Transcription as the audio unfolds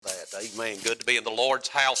Amen. Good to be in the Lord's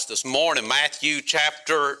house this morning. Matthew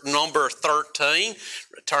chapter number 13.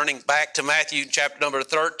 Returning back to Matthew chapter number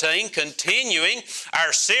 13, continuing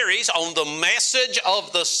our series on the message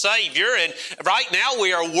of the Savior. And right now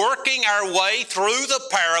we are working our way through the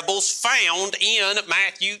parables found in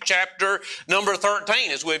Matthew chapter number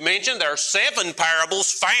 13. As we've mentioned, there are 7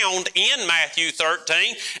 parables found in Matthew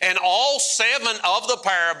 13, and all 7 of the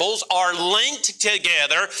parables are linked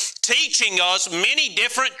together, teaching us many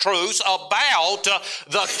different truths about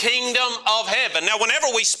the kingdom of heaven. Now, whenever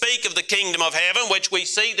we speak of the kingdom of heaven, which we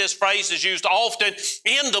see this phrase is used often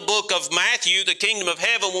in the book of Matthew, the kingdom of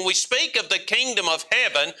heaven, when we speak of the kingdom of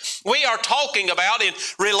heaven, we are talking about, in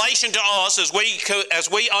relation to us as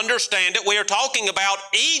we understand it, we are talking about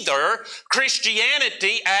either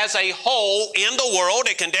Christianity as a whole in the world,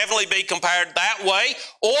 it can definitely be compared that way,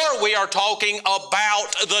 or we are talking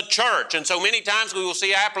about the church. And so many times we will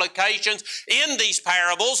see applications in these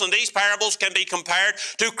parables, and these parables can be compared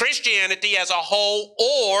to Christianity as a whole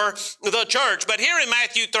or the church. But here in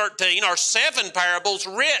Matthew 13 are 7 parables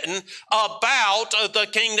written about the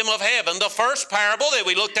kingdom of heaven. The first parable that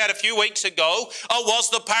we looked at a few weeks ago was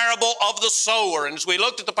the parable of the sower. And as we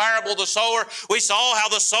looked at the parable of the sower, we saw how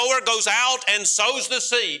the sower goes out and sows the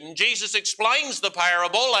seed. And Jesus explains the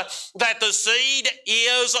parable that the seed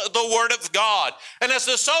is the Word of God. And as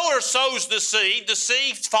the sower sows the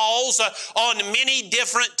seed falls on many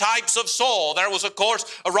different types of soil. There was, of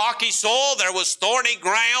course, a rocky soil, there was thorny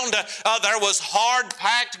ground, there was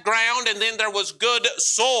hard-packed ground, and then there was good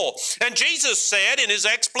soil. And Jesus said in His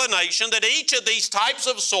explanation that each of these types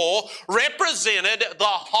of soil represented the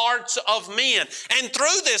hearts of men. And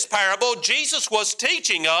through this parable, Jesus was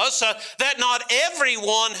teaching us that not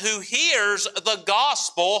everyone who hears the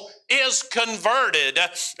gospel is converted,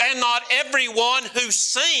 and not everyone who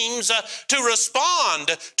seems to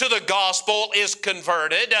respond to the gospel is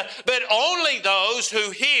converted, but only those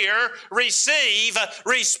who hear, receive,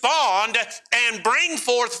 respond, and bring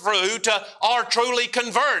forth fruit are truly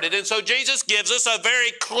converted. And so Jesus gives us a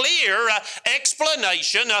very clear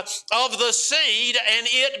explanation of the seed and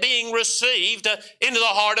it being received into the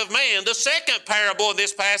heart of man. The second parable in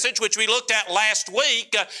this passage, which we looked at last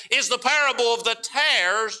week, is the parable of the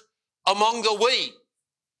tares among the wheat.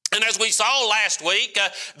 And as we saw last week,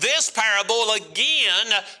 this parable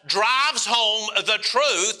again drives home the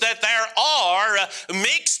truth that there are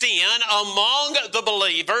mixed in among the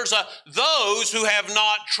believers those who have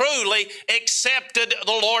not truly accepted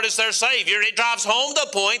the Lord as their Savior. It drives home the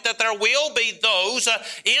point that there will be those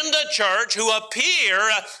in the church who appear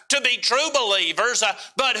to be true believers,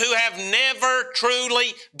 but who have never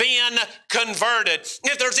truly been converted.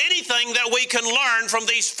 If there's anything that we can learn from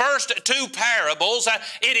these first 2 parables,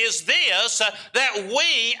 it is this, that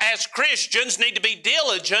we as Christians need to be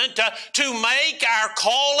diligent to make our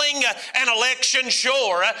calling and election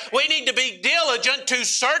sure. We need to be diligent to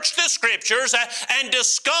search the Scriptures and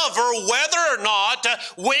discover whether or not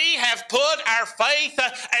we have put our faith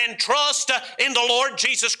and trust in the Lord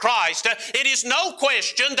Jesus Christ. It is no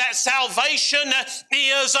question that salvation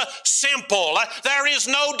is simple. There is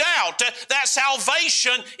no doubt that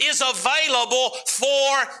salvation is available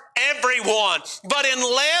for everyone. But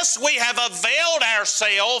unless we have availed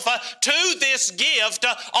ourselves to this gift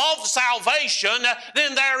of salvation,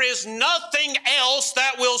 then there is nothing else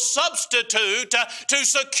that will substitute to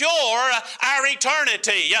secure our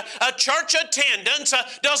eternity. A church attendance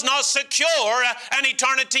does not secure an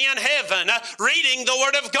eternity in heaven. Reading the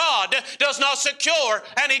Word of God does not secure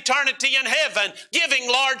an eternity in heaven. Giving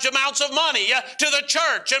large amounts of money to the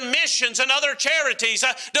church and missions and other charities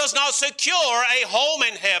does not secure a home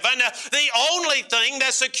in heaven. The only thing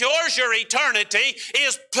that secures your eternity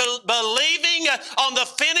is believing on the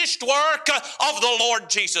finished work of the Lord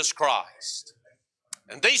Jesus Christ.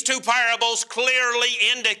 And these 2 parables clearly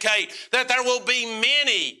indicate that there will be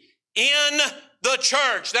many in the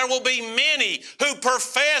church. There will be many who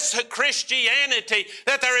profess Christianity,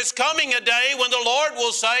 that there is coming a day when the Lord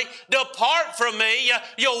will say, "Depart from me,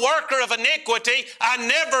 you worker of iniquity, I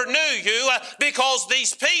never knew you," because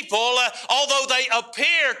these people, although they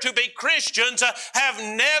appear to be Christians, have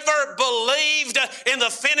never believed in the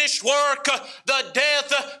finished work, the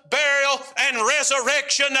death, burial, and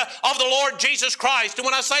resurrection of the Lord Jesus Christ. And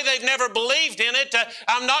when I say they've never believed in it,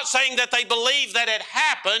 I'm not saying that they believe that it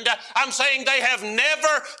happened. I'm saying they have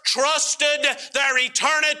never trusted their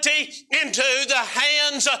eternity into the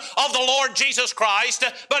hands of the Lord Jesus Christ,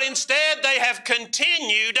 but instead they have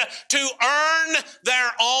continued to earn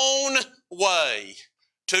their own way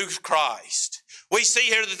to Christ. We see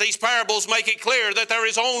here that these parables make it clear that there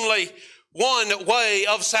is only one way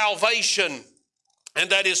of salvation, and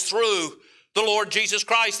that is through the Lord Jesus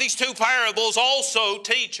Christ. These two parables also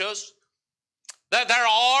teach us that there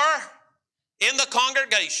are in the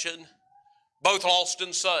congregation both lost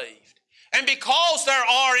and saved. And because there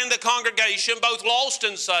are in the congregation both lost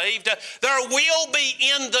and saved, there will be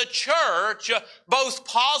in the church both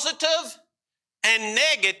positive and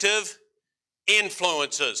negative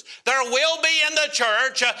influences. There will be in the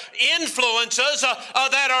church influences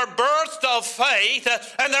that are birthed of faith,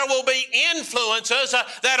 and there will be influences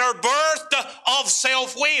that are birthed of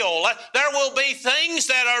self-will. There will be things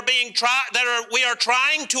that are being we are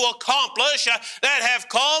trying to accomplish that have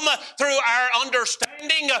come through our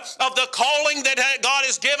understanding of the calling that God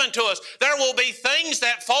has given to us. There will be things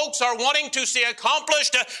that folks are wanting to see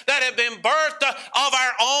accomplished that have been birthed of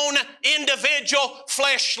our own individual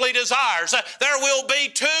fleshly desires. There will be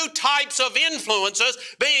two types of influences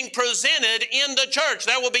being presented in the church.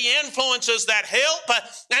 There will be influences that help,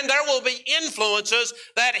 and there will be influences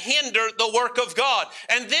that hinder the work of God.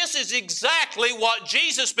 And this is exactly what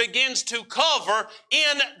Jesus begins to cover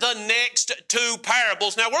in the next two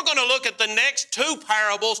parables. Now, we're going to look at the next two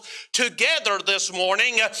parables together this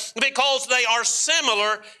morning because they are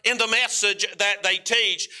similar in the message that they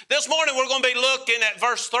teach. This morning, we're going to be looking at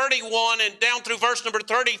verse 31 and down through verse number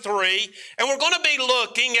 33, and we're going to be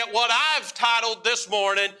looking at what I've titled this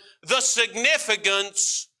morning, The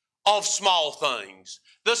Significance of Small Things.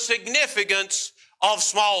 The significance of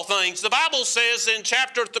small things. The Bible says in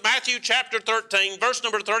Matthew chapter 13, verse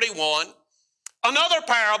number 31, another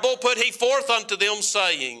parable put he forth unto them,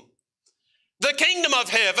 saying, the kingdom of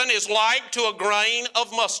heaven is like to a grain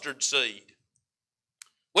of mustard seed,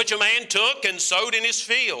 which a man took and sowed in his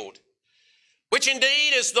field, which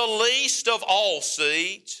indeed is the least of all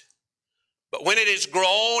seeds. But when it is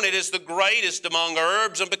grown, it is the greatest among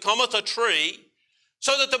herbs, and becometh a tree,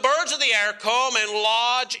 so that the birds of the air come and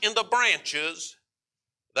lodge in the branches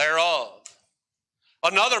thereof.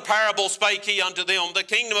 Another parable spake he unto them, the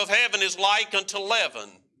kingdom of heaven is like unto leaven,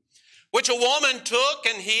 which a woman took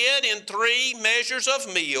and hid in 3 measures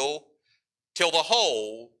of meal, till the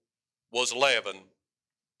whole was leavened.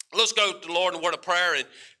 Let's go to the Lord in a word of prayer, and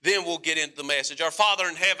then we'll get into the message. Our Father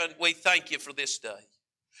in heaven, we thank you for this day.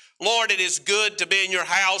 Lord, it is good to be in your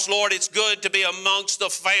house. Lord, it's good to be amongst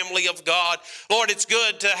the family of God. Lord, it's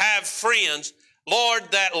good to have friends, Lord,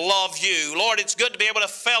 that love you. Lord, it's good to be able to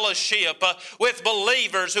fellowship with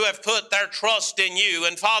believers who have put their trust in you.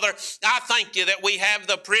 And Father, I thank you that we have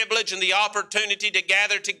the privilege and the opportunity to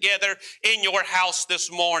gather together in your house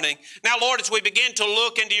this morning. Now, Lord, as we begin to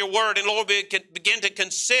look into your word, and Lord, we begin to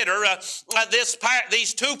consider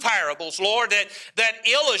these two parables, Lord, that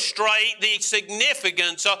illustrate the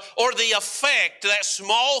significance or the effect that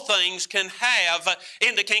small things can have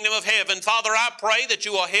in the kingdom of heaven. Father, I pray that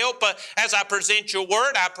you will help as I present your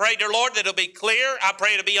word. I pray, dear Lord, that it'll be clear. I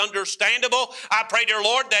pray it'll be understandable. I pray, dear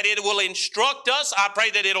Lord, that it will instruct us. I pray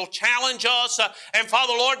that it'll challenge us. And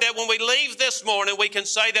Father, Lord, that when we leave this morning, we can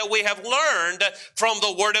say that we have learned from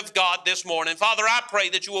the word of God this morning. Father, I pray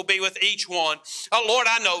that you will be with each one. Lord,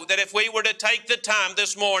 I know that if we were to take the time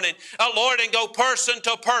this morning, Lord, and go person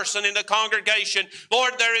to person in the congregation,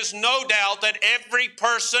 Lord, there is no doubt that every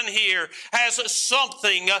person here has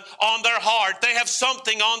something on their heart. They have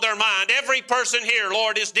something on their mind. Every person here,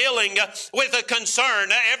 Lord, is dealing with a concern.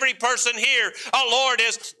 Every person here, Lord,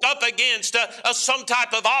 is up against some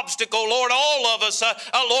type of obstacle. Lord, all of us,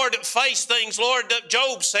 Lord, face things. Lord,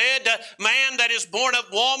 Job said, man that is born of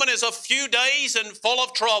woman is a few days and full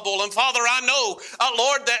of trouble. And Father, I know,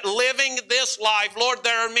 Lord, that living this life, Lord,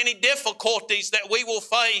 there are many difficulties that we will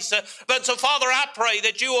face. But so, Father, I pray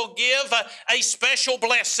that you will give a special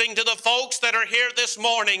blessing to the folks that are here this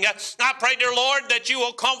morning. I pray, dear Lord, that you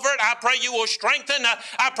will comfort. I pray you will strengthen.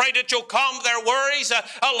 I pray that you'll calm their worries.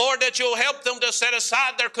 Lord, that you'll help them to set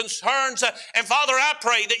aside their concerns. And Father, I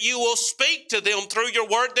pray that you will speak to them through your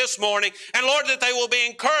word this morning. And Lord, that they will be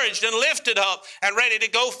encouraged and lifted up and ready to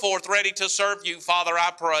go forth, ready to serve you. Father,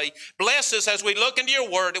 I pray. Bless us as we look into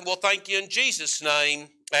your word, and we'll thank you in Jesus' name.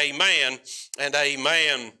 Amen and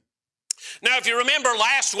amen. Now, if you remember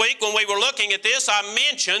last week when we were looking at this, I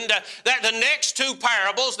mentioned that the next two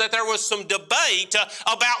parables, that there was some debate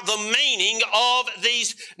about the meaning of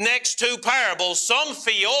these next two parables. Some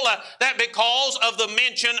feel that because of the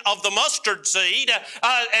mention of the mustard seed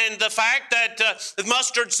and the fact that the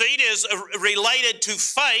mustard seed is related to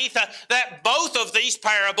faith, that both of these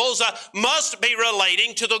parables must be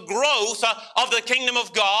relating to the growth of the kingdom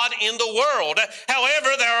of God in the world. However,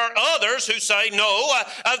 there are others who say, no,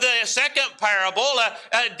 the second second parable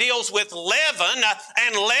deals with leaven,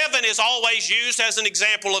 and leaven is always used as an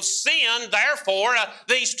example of sin. Therefore,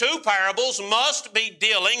 these two parables must be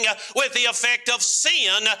dealing with the effect of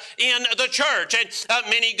sin in the church. And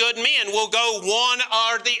many good men will go one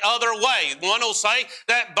or the other way. One will say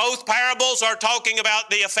that both parables are talking about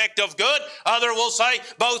the effect of good. Other will say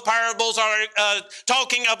both parables are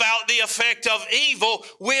talking about the effect of evil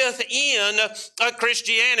within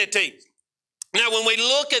Christianity. Now, when we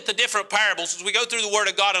look at the different parables, as we go through the Word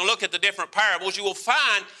of God and look at the different parables, you will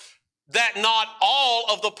find that not all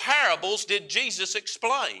of the parables did Jesus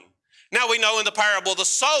explain. Now, we know in the parable of the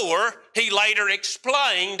sower, he later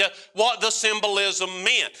explained what the symbolism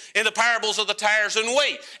meant. In the parables of the tares and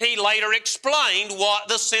wheat, he later explained what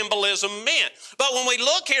the symbolism meant. But when we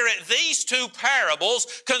look here at these two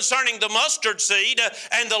parables concerning the mustard seed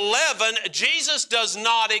and the leaven, Jesus does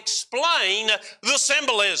not explain the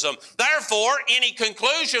symbolism. Therefore, any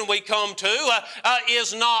conclusion we come to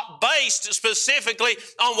is not based specifically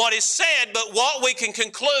on what is said, but what we can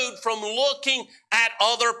conclude from looking at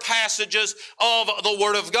other passages of the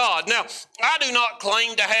Word of God. Now, I do not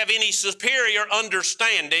claim to have any superior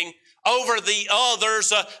understanding over the others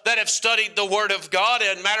that have studied the Word of God.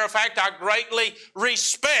 And matter of fact, I greatly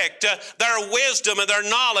respect their wisdom and their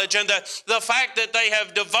knowledge and the fact that they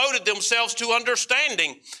have devoted themselves to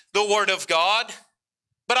understanding the Word of God.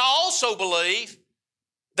 But I also believe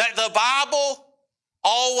that the Bible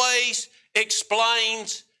always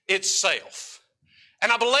explains itself.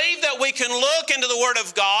 And I believe that we can look into the Word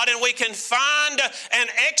of God and we can find an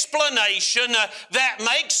explanation that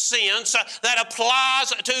makes sense, that applies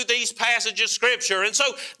to these passages of Scripture. And so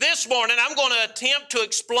this morning I'm going to attempt to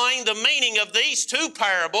explain the meaning of these two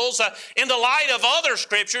parables in the light of other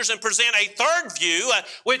Scriptures and present a third view,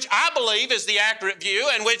 which I believe is the accurate view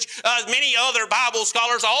and which many other Bible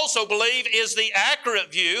scholars also believe is the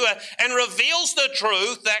accurate view, and reveals the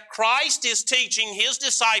truth that Christ is teaching His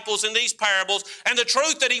disciples in these parables and the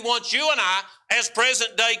truth that He wants you and I as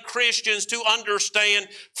present-day Christians to understand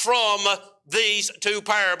from these two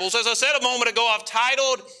parables. As I said a moment ago, I've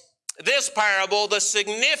titled this parable, The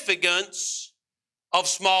Significance of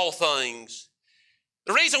Small Things.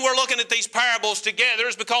 The reason we're looking at these parables together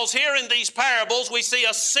is because here in these parables we see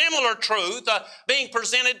a similar truth being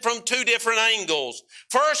presented from two different angles.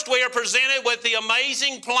 First, we are presented with the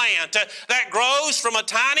amazing plant that grows from a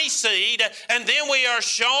tiny seed, and then we are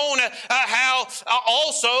shown how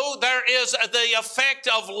also there is the effect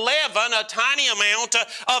of leaven, a tiny amount,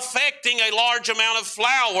 affecting a large amount of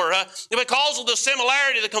flour. Because of the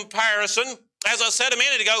similarity of the comparison, as I said a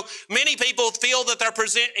minute ago, many people feel that they're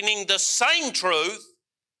presenting the same truth.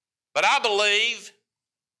 But I believe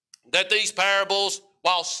that these parables,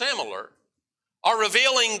 while similar, are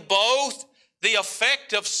revealing both the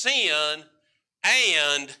effect of sin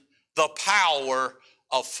and the power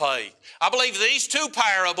of faith. I believe these two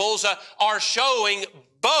parables are showing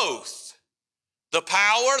both the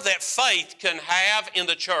power that faith can have in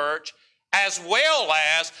the church as well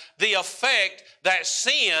as the effect that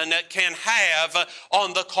sin can have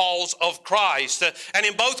on the cause of Christ. And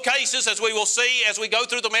in both cases, as we will see as we go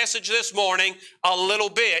through the message this morning, a little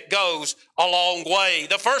bit goes a long way.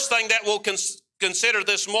 The first thing that we'll consider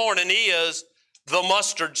this morning is the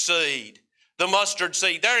mustard seed. The mustard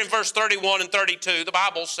seed. There in verse 31 and 32, the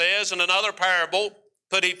Bible says, "In another parable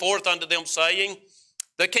put He forth unto them, saying,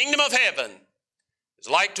 The kingdom of heaven is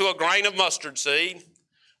like to a grain of mustard seed,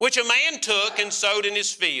 which a man took and sowed in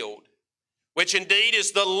his field, which indeed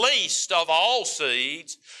is the least of all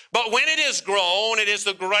seeds. But when it is grown, it is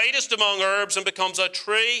the greatest among herbs and becomes a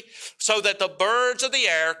tree, so that the birds of the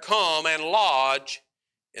air come and lodge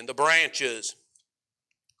in the branches."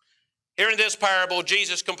 Here in this parable,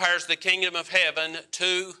 Jesus compares the kingdom of heaven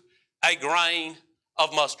to a grain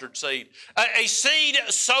of mustard seed. A seed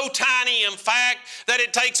so tiny, in fact, that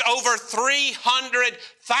it takes over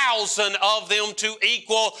 300,000 of them to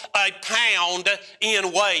equal a pound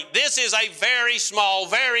in weight. This is a very small,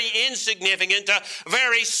 very insignificant,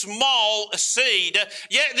 very small seed.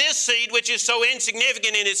 Yet this seed, which is so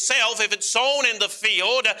insignificant in itself, if it's sown in the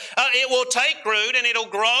field, it will take root and it'll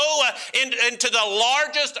grow into the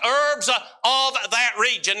largest herbs of that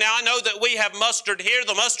region. Now, I know that we have mustard here.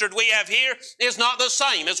 The mustard we have here is not the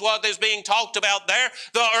same as what is being talked about there.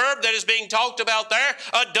 The herb that is being talked about there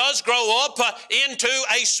does grow up into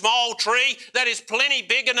a a small tree that is plenty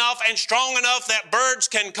big enough and strong enough that birds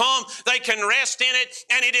can come, they can rest in it,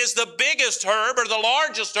 and it is the biggest herb or the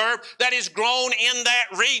largest herb that is grown in that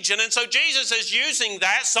region. And so Jesus is using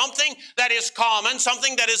that, something that is common,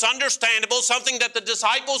 something that is understandable, something that the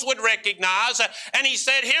disciples would recognize. And he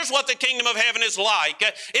said, here's what the kingdom of heaven is like.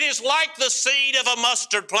 It is like the seed of a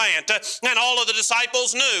mustard plant. And all of the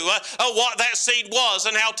disciples knew what that seed was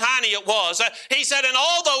and how tiny it was. He said, and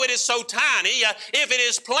although it is so tiny, if it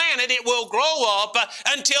is planted, it will grow up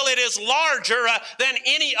until it is larger than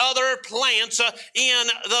any other plants in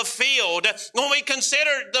the field. When we consider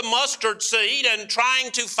the mustard seed and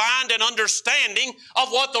trying to find an understanding of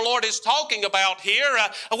what the Lord is talking about here,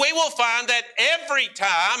 we will find that every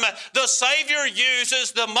time the Savior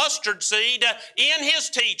uses the mustard seed in his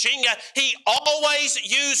teaching, he always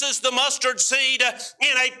uses the mustard seed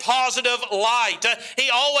in a positive light. He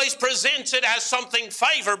always presents it as something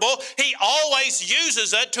favorable. He always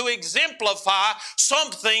uses it to exemplify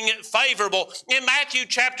something favorable. In Matthew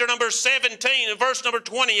chapter number 17 and verse number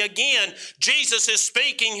 20, again, Jesus is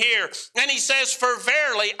speaking here, and he says, for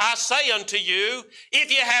verily I say unto you,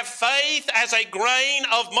 if ye have faith as a grain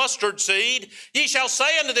of mustard seed, ye shall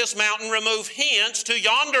say unto this mountain, remove hence to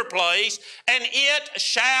yonder place, and it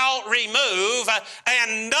shall remove,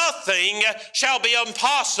 and nothing shall be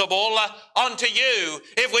impossible unto you.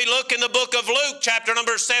 If we look in the book of Luke, chapter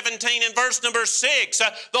number 17 and verse number 6,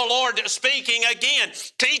 the Lord speaking again,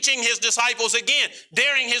 teaching his disciples again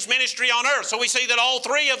during his ministry on earth. So we see that all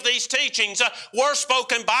three of these teachings were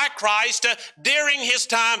spoken by Christ during his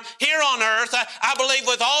time here on earth. I believe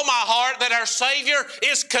with all my heart that our Savior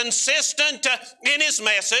is consistent in his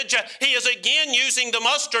message. He is again using the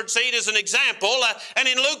mustard seed as an example. And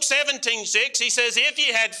in Luke 17:6, he says, if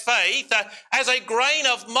ye had faith as a grain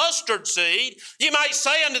of mustard seed, you might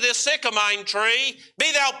say unto this sycamine tree,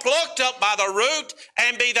 be thou plucked up by the root,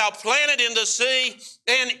 and be thou planted in the sea,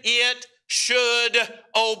 and it should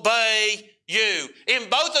obey you. In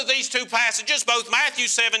both of these two passages, both Matthew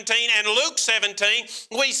 17 and Luke 17,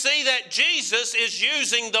 we see that Jesus is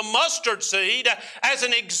using the mustard seed as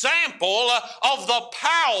an example of the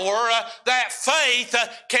power that faith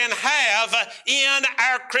can have in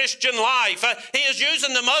our Christian life. He is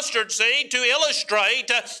using the mustard seed to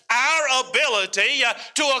illustrate our ability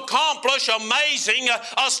to accomplish amazing,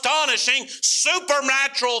 astonishing,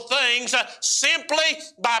 supernatural things simply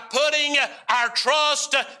by putting our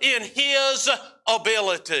trust in His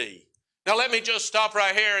ability. Now let me just stop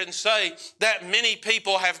right here and say that many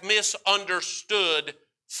people have misunderstood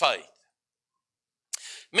faith.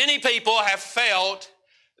 Many people have felt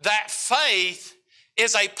that faith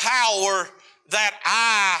is a power that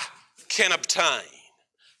I can obtain.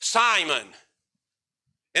 Simon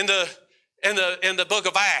in the book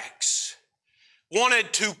of Acts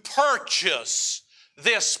wanted to purchase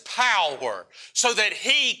this power so that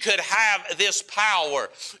he could have this power.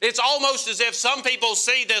 It's almost as if some people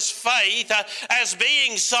see this faith as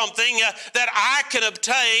being something that I can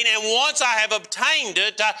obtain, and once I have obtained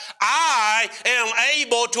it, I am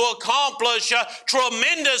able to accomplish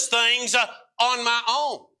tremendous things on my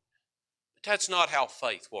own. But that's not how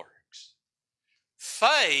faith works.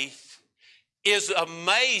 Faith is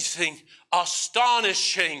amazing,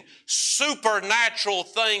 astonishing, supernatural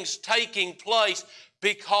things taking place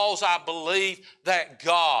because I believe that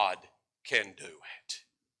God can do it.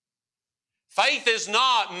 Faith is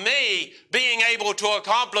not me being able to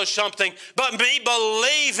accomplish something, but me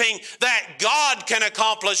believing that God can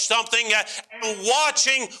accomplish something and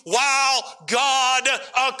watching while God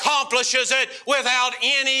accomplishes it without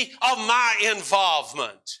any of my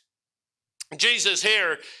involvement. Jesus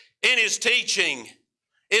here in His teaching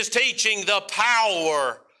is teaching the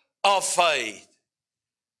power of faith.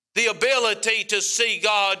 The ability to see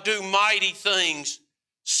God do mighty things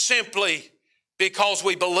simply because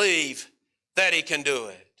we believe that He can do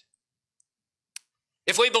it.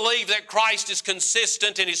 If we believe that Christ is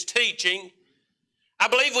consistent in His teaching, I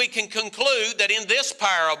believe we can conclude that in this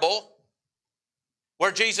parable,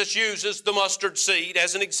 where Jesus uses the mustard seed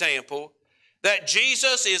as an example, that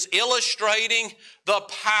Jesus is illustrating the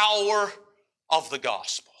power of the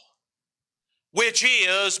gospel, which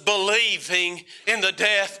is believing in the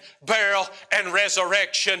death, burial, and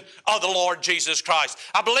resurrection of the Lord Jesus Christ.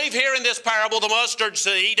 I believe here in this parable, the mustard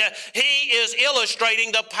seed, He is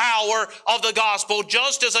illustrating the power of the gospel.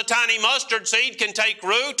 Just as a tiny mustard seed can take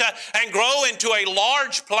root and grow into a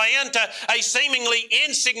large plant, a seemingly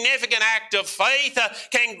insignificant act of faith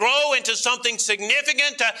can grow into something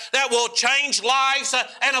significant that will change lives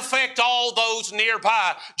and affect all those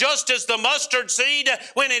nearby. Just as the mustard seed,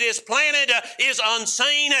 when it is planted is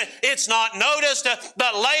unseen. It's not noticed,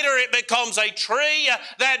 but later it becomes a tree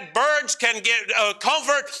that birds can get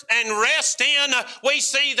comfort and rest in. We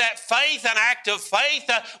see that faith, an act of faith,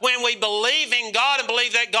 when we believe in God and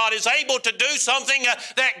believe that God is able to do something,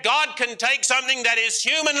 that God can take something that is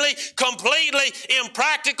humanly, completely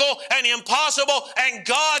impractical and impossible, and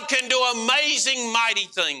God can do amazing, mighty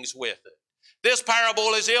things with it. This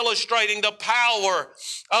parable is illustrating the power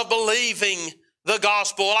of believing the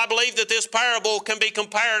gospel. I believe that this parable can be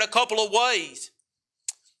compared a couple of ways.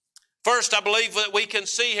 First, I believe that we can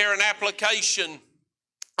see here an application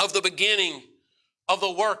of the beginning of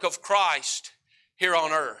the work of Christ here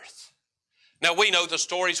on earth. Now, we know the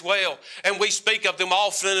stories well, and we speak of them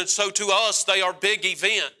often, and so to us they are big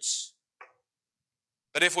events.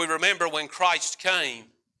 But if we remember when Christ came,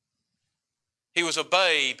 He was a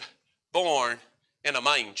babe born in a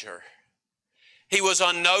manger. He was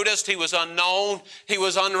unnoticed, He was unknown, He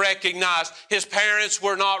was unrecognized. His parents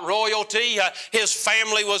were not royalty. His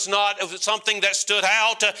family was not something that stood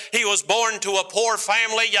out. He was born to a poor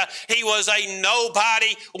family. He was a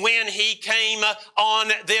nobody when He came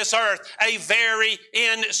on this earth. A very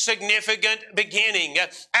insignificant beginning.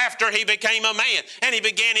 After He became a man and He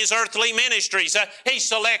began His earthly ministries, He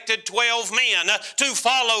selected 12 men to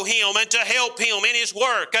follow Him and to help Him in His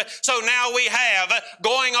work. So now we have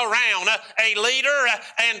going around a leader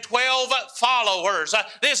and 12 followers.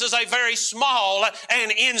 This is a very small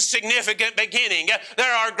and insignificant beginning.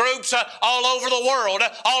 There are groups all over the world,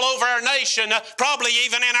 all over our nation, probably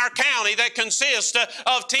even in our county, that consist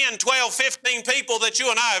of 10, 12, 15 people that you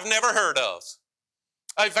and I have never heard of.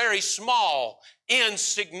 A very small,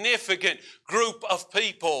 insignificant group of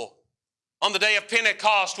people. On the day of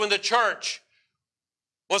Pentecost, when the church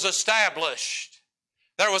was established,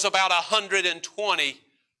 there was about 120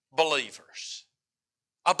 believers.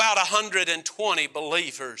 About 120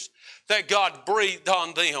 believers that God breathed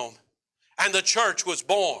on them, and the church was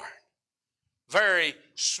born. Very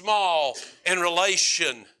small in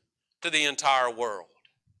relation to the entire world.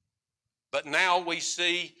 But now we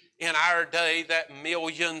see in our day that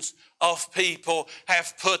millions of people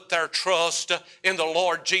have put their trust in the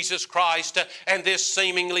Lord Jesus Christ, and this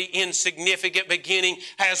seemingly insignificant beginning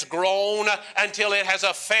has grown until it has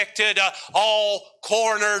affected all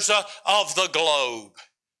corners of the globe.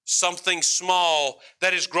 Something small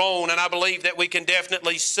that has grown, and I believe that we can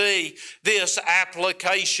definitely see this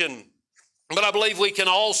application. But I believe we can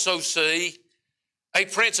also see a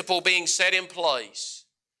principle being set in place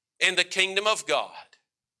in the kingdom of God.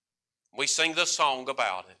 We sing the song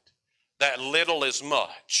about it, that little is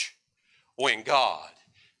much when God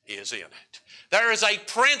is in it. There is a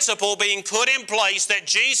principle being put in place that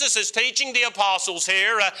Jesus is teaching the apostles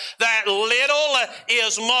here, that little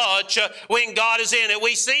is much when God is in it.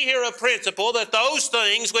 We see here a principle that those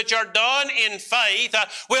things which are done in faith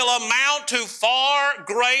will amount to far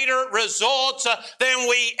greater results than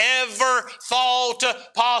we ever thought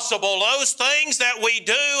possible. Those things that we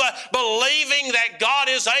do believing that God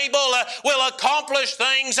is able will accomplish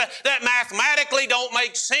things that mathematically don't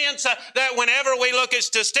make sense, that whenever we look at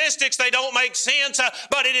statistics they don't make sense,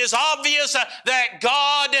 but it is obvious that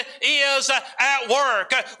God is at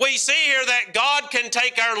work. We see here that God can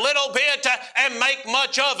take our little bit and make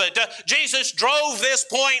much of it. Jesus drove this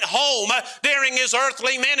point home during His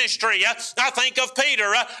earthly ministry. I think of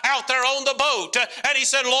Peter out there on the boat, and he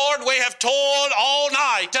said, Lord, we have toiled all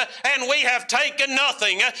night and we have taken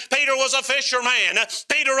nothing. Peter was a fisherman.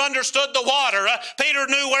 Peter understood the water. Peter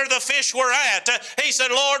knew where the fish were at. He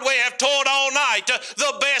said, Lord, we have toiled all night,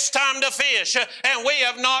 the best time to fish, and we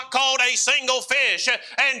have not caught a single fish.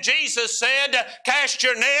 And Jesus said, cast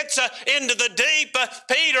your nets into the deep.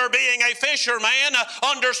 Peter, being a fisherman,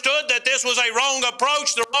 understood that this was a wrong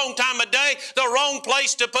approach, the wrong time of day, the wrong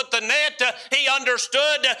place to put the net. He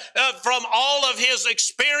understood from all of his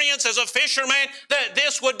experience as a fisherman that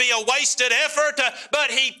this would be a wasted effort,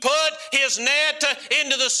 but he put his net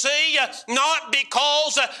into the sea, not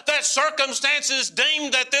because that circumstances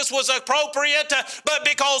deemed that this was appropriate, but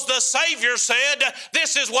because the Savior said,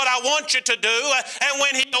 this is what I want you to do. And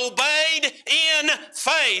when he obeyed in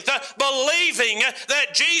faith, believing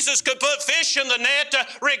that Jesus could put fish in the net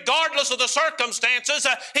regardless of the circumstances,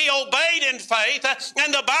 he obeyed in faith.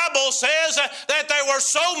 And the Bible says that there were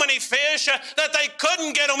so many fish that they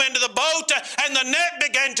couldn't get them into the boat, and the net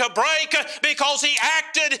began to break because he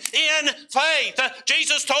acted in faith.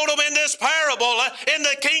 Jesus told them in this parable, in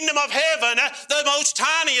the kingdom of heaven, the most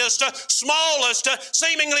tiniest, smallest,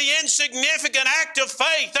 seemingly insignificant act of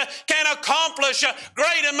faith can accomplish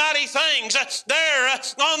great and mighty things. There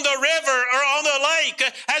on the river or on the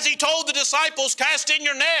lake, as he told the disciples, cast in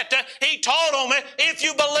your net, he told them, if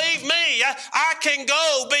you believe me, I can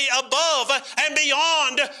go be above and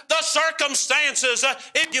beyond the circumstances.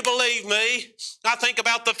 If you believe me, I think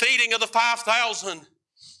about the feeding of the 5,000,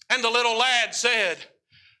 and the little lad said,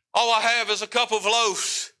 all I have is a couple of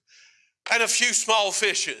loaves and a few small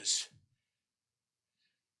fishes.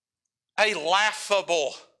 A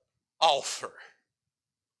laughable offer.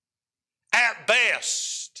 At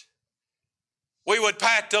best, we would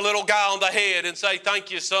pat the little guy on the head and say,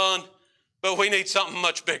 thank you, son, but we need something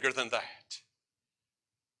much bigger than that.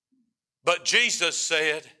 But Jesus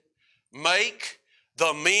said, make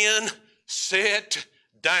the men sit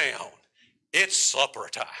down. It's supper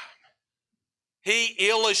time. He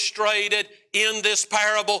illustrated in this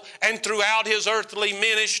parable and throughout his earthly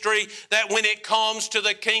ministry that when it comes to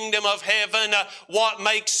the kingdom of heaven, what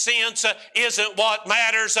makes sense isn't what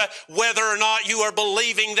matters. Whether or not you are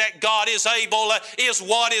believing that God is able is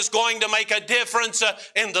what is going to make a difference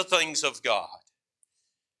in the things of God.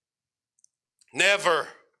 Never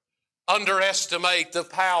underestimate the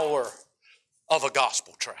power of a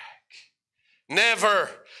gospel tract. Never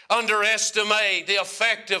underestimate the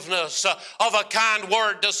effectiveness of a kind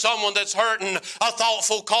word to someone that's hurting, a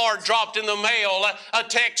thoughtful card dropped in the mail, a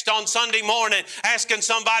text on Sunday morning asking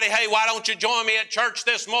somebody, hey, why don't you join me at church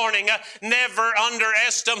this morning? Never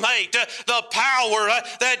underestimate the power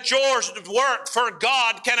that your work for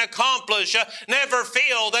God can accomplish. Never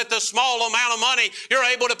feel that the small amount of money you're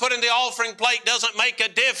able to put in the offering plate doesn't make a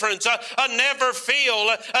difference. Never feel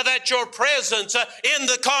that your presence in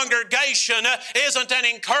the congregation isn't an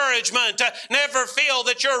encouragement. Never feel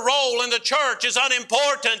that your role in the church is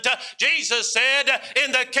unimportant. Jesus said,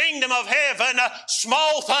 in the kingdom of heaven,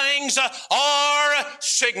 small things are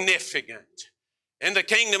significant. In the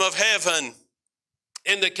kingdom of heaven,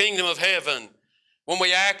 when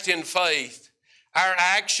we act in faith, our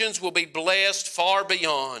actions will be blessed far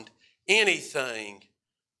beyond anything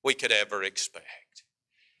we could ever expect.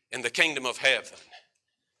 In the kingdom of heaven,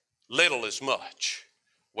 little is much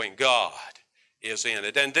when God is in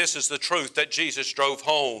it. And this is the truth that Jesus drove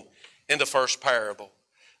home in the first parable.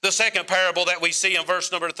 The second parable that we see in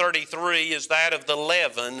verse number 33 is that of the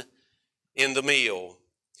leaven in the meal.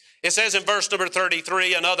 It says in verse number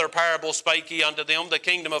 33, another parable spake he unto them, the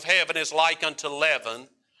kingdom of heaven is like unto leaven,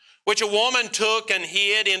 which a woman took and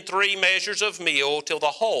hid in 3 measures of meal till the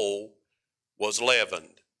whole was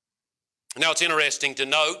leavened. Now it's interesting to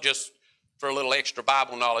note, just for a little extra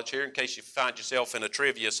Bible knowledge here, in case you find yourself in a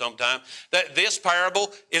trivia sometime, that this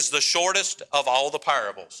parable is the shortest of all the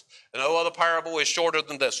parables. No other parable is shorter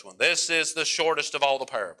than this one. This is the shortest of all the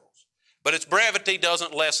parables. But its brevity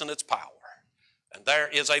doesn't lessen its power. And there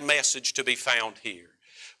is a message to be found here.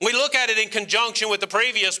 We look at it in conjunction with the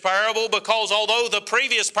previous parable because although the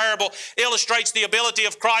previous parable illustrates the ability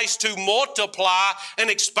of Christ to multiply and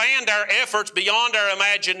expand our efforts beyond our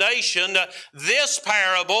imagination, this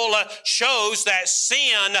parable shows that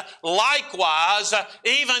sin likewise,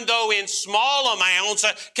 even though in small amounts,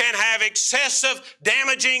 can have excessive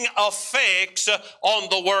damaging effects on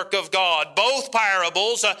the work of God. Both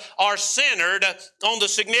parables are centered on the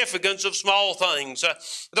significance of small things.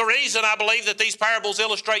 The reason I believe that these parables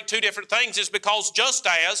illustrate 2 different things is because just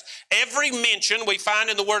as every mention we find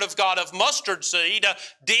in the Word of God of mustard seed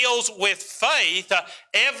deals with faith,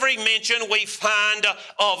 every mention we find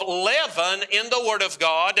of leaven in the Word of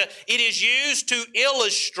God, it is used to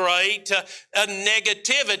illustrate a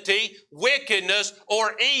negativity, wickedness,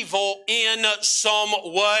 or evil in some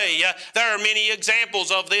way. There are many examples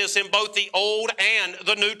of this in both the Old and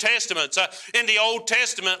the New Testaments. In the Old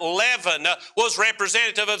Testament, leaven was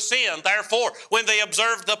representative of sin. Therefore, when they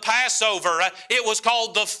observed the Passover, it was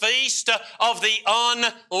called the Feast of the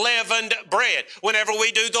Unleavened Bread. Whenever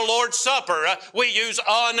we do the Lord's Supper, we use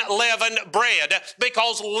unleavened bread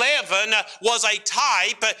because leaven was a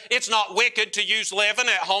type. It's not wicked to use leaven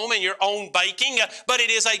at home in your own baking, but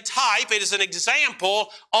it is a type, it is an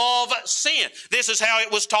example of sin. This is how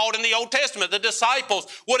it was taught in the Old Testament. The disciples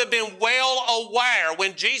would have been well aware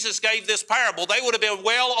when Jesus gave this parable, they would have been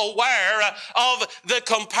well aware of the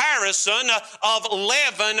comparison of leaven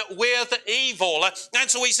leaven with evil. And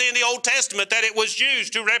so we see in the Old Testament that it was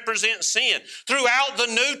used to represent sin. Throughout the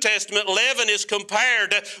New Testament, leaven is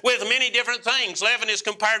compared with many different things. Leaven is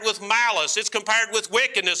compared with malice. It's compared with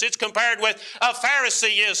wickedness. It's compared with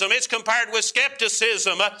Phariseeism. It's compared with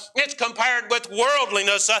skepticism. It's compared with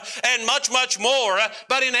worldliness and much, much more.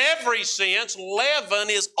 But in every sense, leaven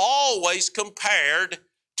is always compared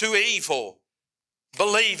to evil.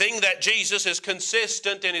 Believing that Jesus is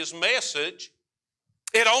consistent in his message,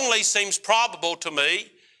 it only seems probable to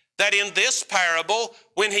me that in this parable,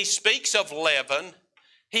 when he speaks of leaven,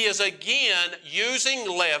 he is again using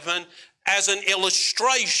leaven as an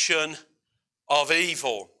illustration of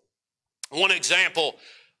evil. One example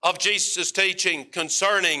of Jesus' teaching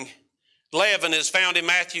concerning leaven is found in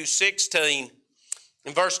Matthew 16.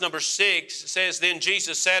 In verse number 6, it says, "Then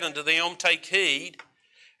Jesus said unto them, Take heed,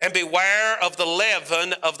 and beware of the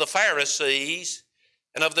leaven of the Pharisees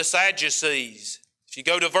and of the Sadducees." If you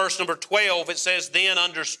go to verse number 12, it says, "Then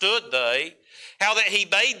understood they how that he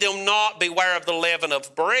bade them not beware of the leaven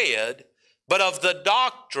of bread, but of the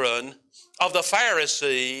doctrine of the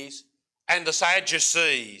Pharisees and the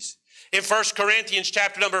Sadducees." In 1 Corinthians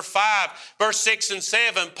chapter number 5, verse 6 and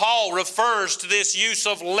 7, Paul refers to this use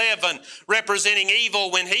of leaven representing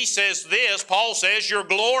evil when he says this. Paul says, "Your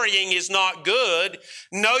glorying is not good.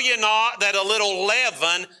 Know ye not that a little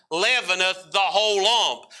leaven leaveneth the whole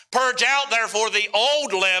lump? Purge out therefore the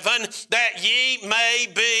old leaven, that ye may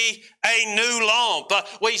be a new lump."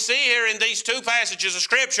 We see here in these two passages of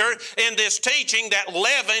Scripture, in this teaching, that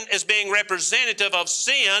leaven is being representative of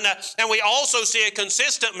sin. And we also see a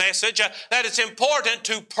consistent message that it's important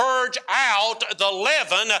to purge out the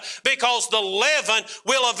leaven, because the leaven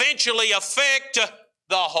will eventually affect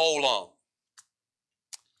the whole lump.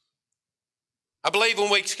 I believe when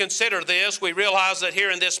we consider this, we realize that here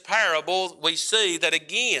in this parable, we see that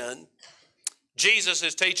again, Jesus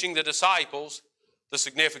is teaching the disciples the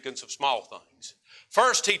significance of small things.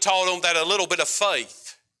 First, he taught them that a little bit of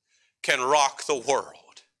faith can rock the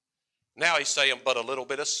world. Now he's saying, but a little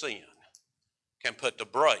bit of sin can put the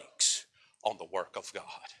brakes on the work of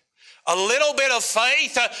God. A little bit of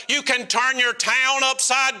faith, you can turn your town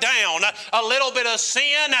upside down. A little bit of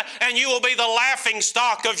sin, and you will be the laughing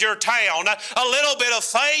stock of your town. A little bit of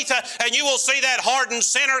faith, and you will see that hardened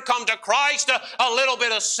sinner come to Christ. A little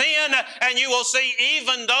bit of sin, and you will see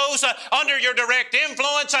even those under your direct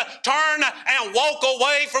influence turn and walk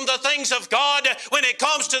away from the things of God. When it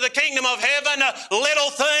comes to the kingdom of heaven, little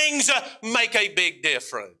things make a big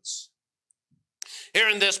difference. Here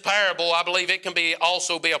in this parable, I believe it can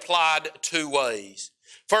also be applied two ways.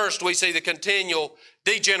 First, we see the continual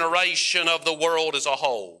degeneration of the world as a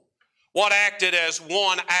whole. What acted as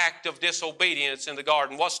one act of disobedience in the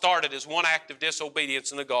garden? What started as one act of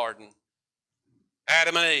disobedience in the garden?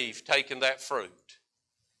 Adam and Eve taking that fruit,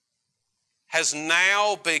 has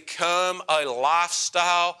now become a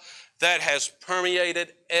lifestyle that has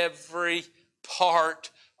permeated every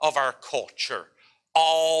part of our culture,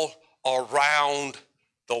 all around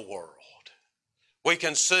the world. We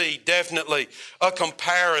can see definitely a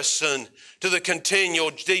comparison to the continual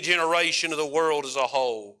degeneration of the world as a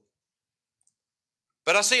whole.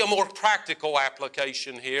 But I see a more practical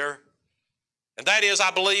application here, and that is, I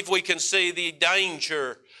believe we can see the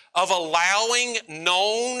danger of allowing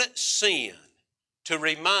known sin to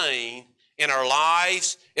remain in our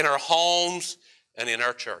lives, in our homes, and in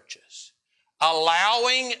our churches.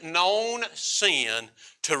 Allowing known sin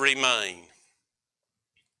to remain.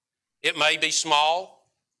 It may be small.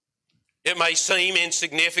 It may seem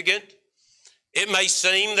insignificant. It may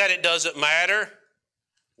seem that it doesn't matter.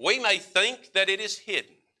 We may think that it is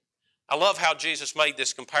hidden. I love how Jesus made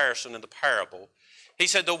this comparison in the parable. He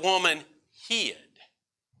said the woman hid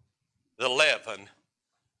the leaven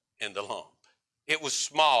in the lump. It was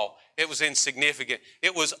small. It was insignificant.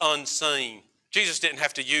 It was unseen. Jesus didn't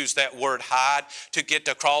have to use that word hide to get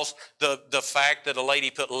across the fact that a lady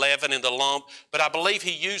put leaven in the lump. But I believe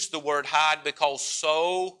he used the word hide because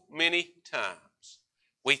so many times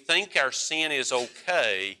we think our sin is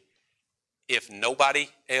okay if nobody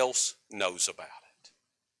else knows about it.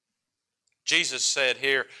 Jesus said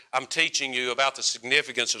here, I'm teaching you about the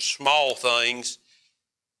significance of small things.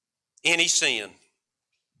 Any sin,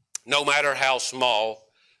 no matter how small,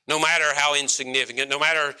 no matter how insignificant, no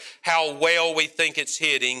matter how well we think it's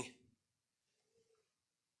hitting,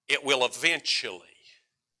 it will eventually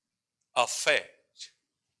affect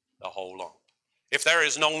the whole lump. If there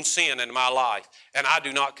is known sin in my life and I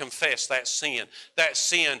do not confess that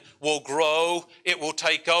sin will grow, it will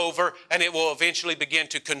take over, and it will eventually begin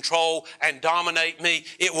to control and dominate me.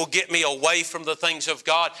 It will get me away from the things of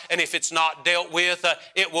God, and if it's not dealt with,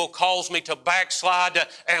 it will cause me to backslide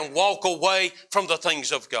and walk away from the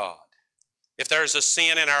things of God. If there's a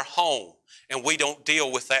sin in our home, and we don't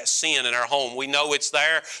deal with that sin in our home. We know it's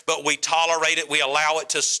there, but we tolerate it. We allow it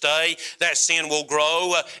to stay. That sin will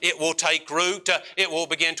grow. It will take root. It will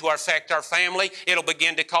begin to affect our family. It'll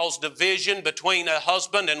begin to cause division between a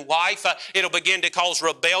husband and wife. It'll begin to cause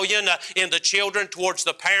rebellion in the children towards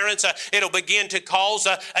the parents. It'll begin to cause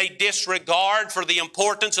a disregard for the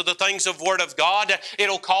importance of the things of Word of God.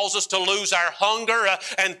 It'll cause us to lose our hunger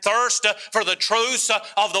and thirst for the truths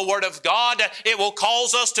of the Word of God. It will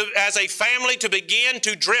cause us to, as a family, to begin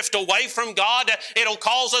to drift away from God. It'll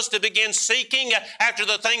cause us to begin seeking after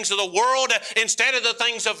the things of the world instead of the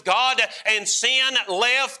things of God. And sin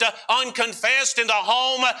left unconfessed in the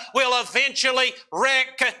home will eventually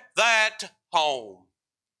wreck that home.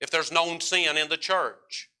 If there's known sin in the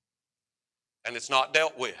church and it's not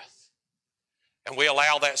dealt with, and we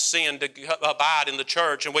allow that sin to abide in the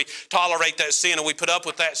church, and we tolerate that sin, and we put up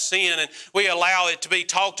with that sin, and we allow it to be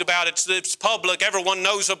talked about. It's public. Everyone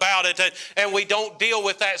knows about it. And we don't deal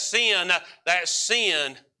with that sin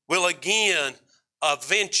will again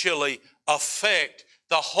eventually affect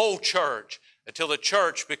the whole church until the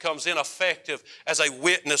church becomes ineffective as a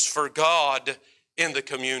witness for God in the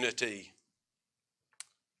community.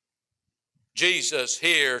 Jesus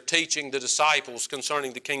here teaching the disciples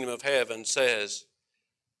concerning the kingdom of heaven says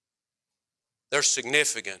there's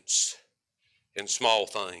significance in small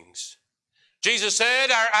things. Jesus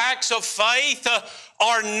said our acts of faith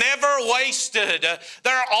are never wasted.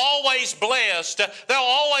 They're always blessed. They'll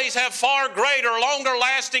always have far greater, longer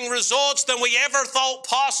lasting results than we ever thought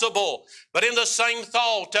possible. But in the same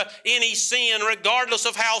thought, any sin, regardless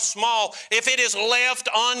of how small, if it is left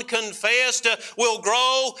unconfessed, will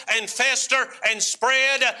grow and fester and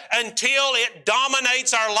spread until it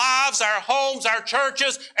dominates our lives, our homes, our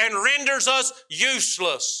churches, and renders us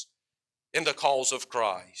useless in the cause of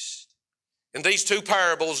Christ. In these two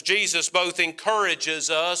parables, Jesus both encourages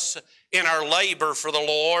us in our labor for the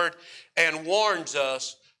Lord and warns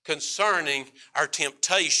us concerning our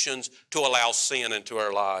temptations to allow sin into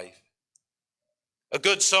our life. A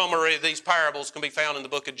good summary of these parables can be found in the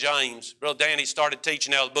book of James. Brother Danny started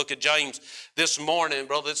teaching out of the book of James this morning.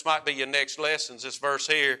 Brother, this might be your next lessons, this verse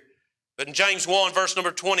here. But in James 1, verse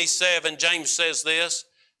number 27, James says this.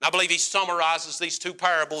 And I believe he summarizes these two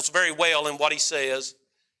parables very well in what he says.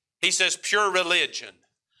 He says, pure religion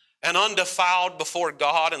and undefiled before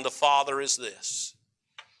God and the Father is this,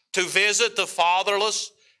 to visit the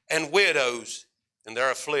fatherless and widows in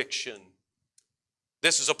their affliction.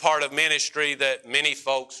 This is a part of ministry that many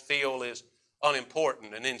folks feel is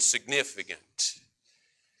unimportant and insignificant.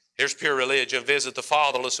 Here's pure religion, visit the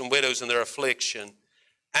fatherless and widows in their affliction,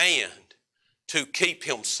 and to keep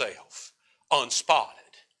himself unspotted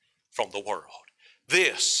from the world.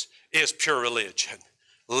 This is pure religion.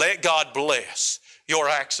 Let God bless your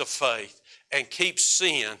acts of faith and keep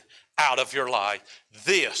sin out of your life.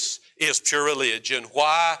 This is pure religion.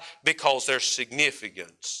 Why? Because there's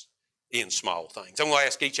significance in small things. I'm going to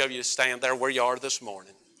ask each of you to stand there where you are this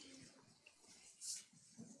morning.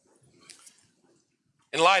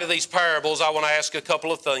 In light of these parables, I want to ask a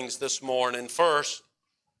couple of things this morning. First,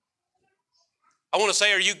 I want to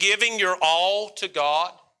say, are you giving your all to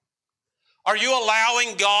God? Are you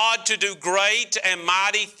allowing God to do great and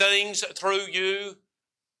mighty things through you?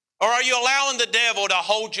 Or are you allowing the devil to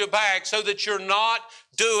hold you back so that you're not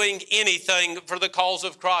doing anything for the cause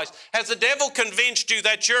of Christ? Has the devil convinced you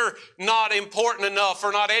that you're not important enough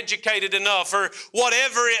or not educated enough or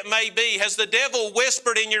whatever it may be? Has the devil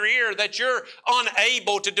whispered in your ear that you're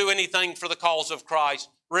unable to do anything for the cause of Christ?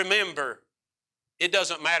 Remember, it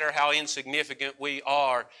doesn't matter how insignificant we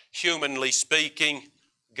are, humanly speaking.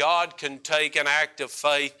 God can take an act of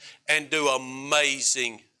faith and do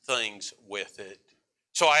amazing things with it.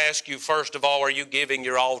 So I ask you, first of all, are you giving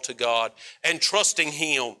your all to God and trusting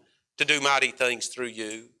Him to do mighty things through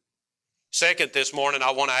you? Second, this morning,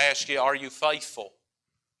 I want to ask you, are you faithful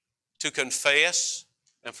to confess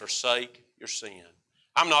and forsake your sin?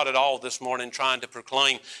 I'm not at all this morning trying to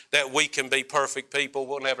proclaim that we can be perfect people.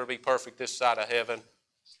 We'll never be perfect this side of heaven.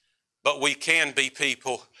 But we can be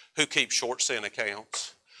people who keep short sin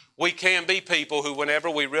accounts. We can be people who, whenever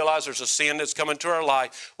we realize there's a sin that's come into our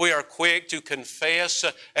life, we are quick to confess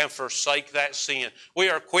and forsake that sin. We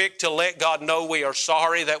are quick to let God know we are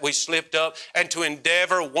sorry that we slipped up and to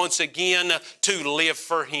endeavor once again to live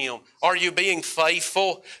for Him. Are you being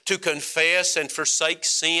faithful to confess and forsake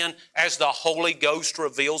sin as the Holy Ghost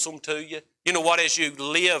reveals them to you? You know what, as you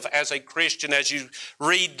live as a Christian, as you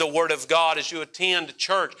read the Word of God, as you attend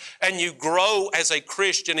church, and you grow as a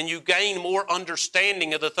Christian and you gain more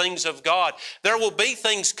understanding of the things of God, there will be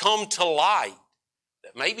things come to light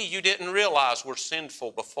that maybe you didn't realize were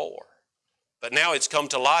sinful before. But now it's come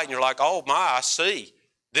to light and you're like, oh my, I see.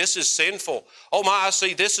 This is sinful. Oh my, I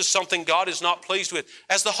see. This is something God is not pleased with.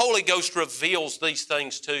 As the Holy Ghost reveals these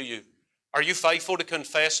things to you, are you faithful to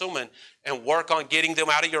confess them and work on getting them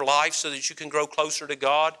out of your life so that you can grow closer to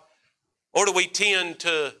God? Or do we tend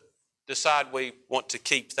to decide we want to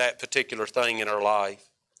keep that particular thing in our life?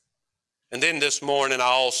 And then this morning I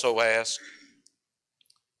also ask,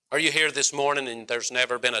 are you here this morning and there's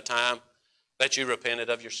never been a time that you repented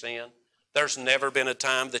of your sin? There's never been a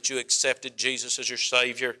time that you accepted Jesus as your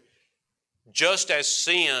Savior? Just as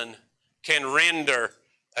sin can render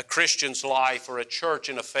a Christian's life or a church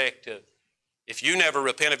ineffective, if you never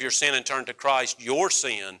repent of your sin and turn to Christ, your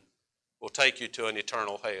sin will take you to an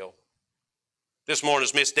eternal hell. This morning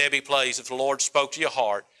as Miss Debbie plays, if the Lord spoke to your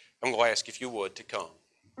heart, I'm going to ask if you would to come.